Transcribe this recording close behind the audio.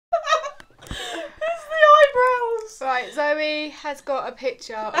Right, Zoe has got a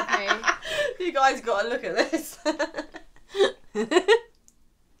picture of me. You guys got to look at this. I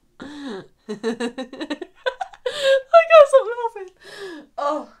can't stop laughing.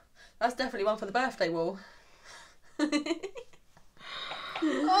 Oh, that's definitely one for the birthday wall.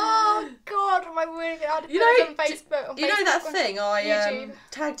 Oh God, am I really going to You put know, it on Facebook? You know that thing I YouTube.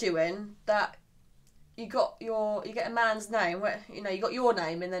 tagged you in, that you get a man's name, where you got your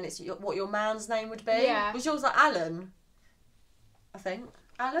name and then it's what your man's name would be. Yeah. Was yours like Alan? I think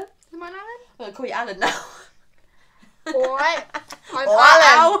Alan. Is mine Alan? I'm gonna call you Alan now. Alright, I'm Alright,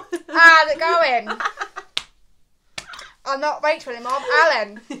 Alan. How's it going? I'm not Rachel anymore, I'm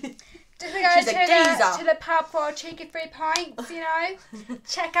Alan. Just go She's a geezer. to the pub for a cheeky 3 pints, you know.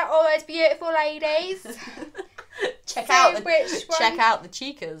 Check out all those beautiful ladies. check See out the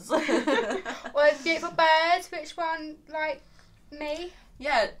chicas. All those beautiful birds. Which one like me?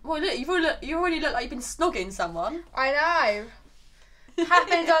 Yeah. Well, look, you already look like you've been snogging someone. I know.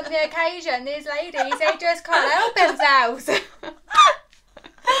 Happens on the occasion. These ladies, they just can't help themselves.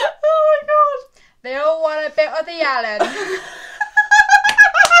 Oh my God. They all want a bit of the Alan.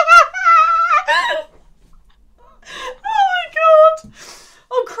 Oh my God.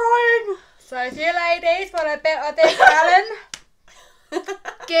 I'm crying. So if you ladies want a bit of this Alan,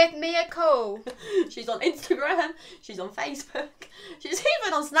 give me a call. She's on Instagram. She's on Facebook. She's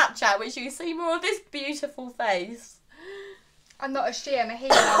even on Snapchat, which you can see more of this beautiful face. I'm not a she, I'm a he.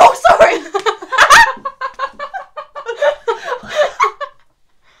 Oh, sorry.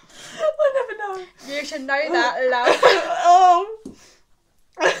 I never know. You should know that, love. Oh.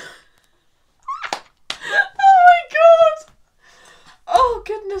 Oh my God. Oh,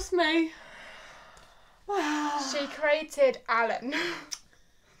 goodness me. Wow. She created Alan.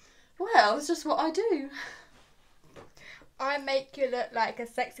 Well, it's just what I do. I make you look like a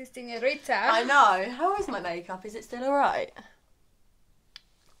sexy señorita. I know. How is my makeup? Is it still alright?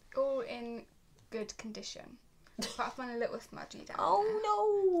 All in good condition. Apart from a little smudgy down Oh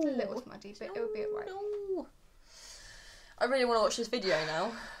no. there. A little smudgy, but it'll be alright. No. I really want to watch this video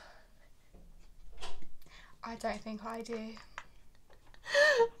now. I don't think I do.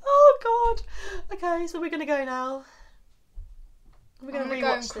 Oh God. Okay, so we're gonna go now. We're gonna I'm gonna rewatch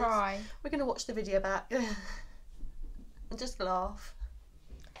go and this. cry. We're gonna watch the video back and just laugh.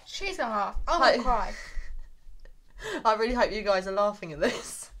 She's gonna laugh. I'm gonna cry. I really hope you guys are laughing at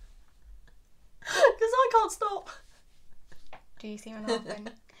this because I can't stop. Do you see me laughing?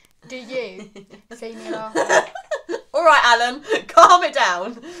 Do you see me laughing? All right, Alan, calm it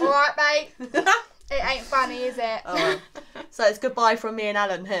down. Alright, mate. It ain't funny, is it? All right. So it's goodbye from me and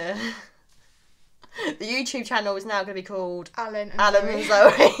Alan here. The YouTube channel is now going to be called Alan and and Zoe.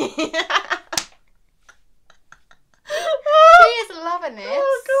 Zoe. She is loving this.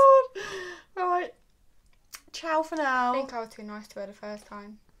 Oh God. All right. Ciao for now. I think I was too nice to her the first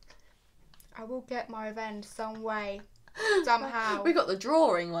time. I will get my revenge some way. Somehow. We got the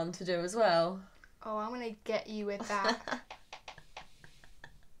drawing one to do as well. Oh, I'm gonna get you with that.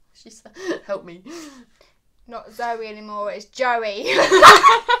 She said, help me. Not Zoe anymore, it's Joey.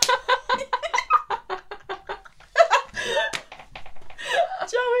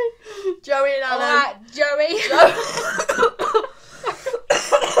 Joey and Alan. Alright, Joey.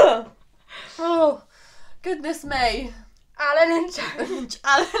 Oh, goodness me. Alan and Joey.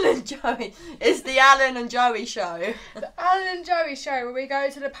 Alan and Joey. It's the Alan and Joey show. The Alan and Joey show where we go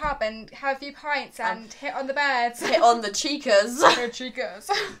to the pub and have a few pints and hit on the birds. Hit on the chicas. The chicas.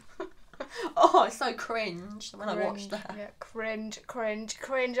 Oh, it's so cringe when I watched that. Yeah, cringe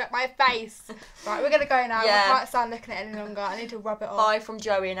at my face. Right, we're gonna go now. Yeah. I can't stand looking at it any longer. I need to rub it off. Bye from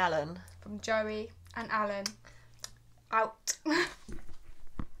Joey and Alan. From Joey and Alan. Out.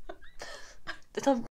 Did I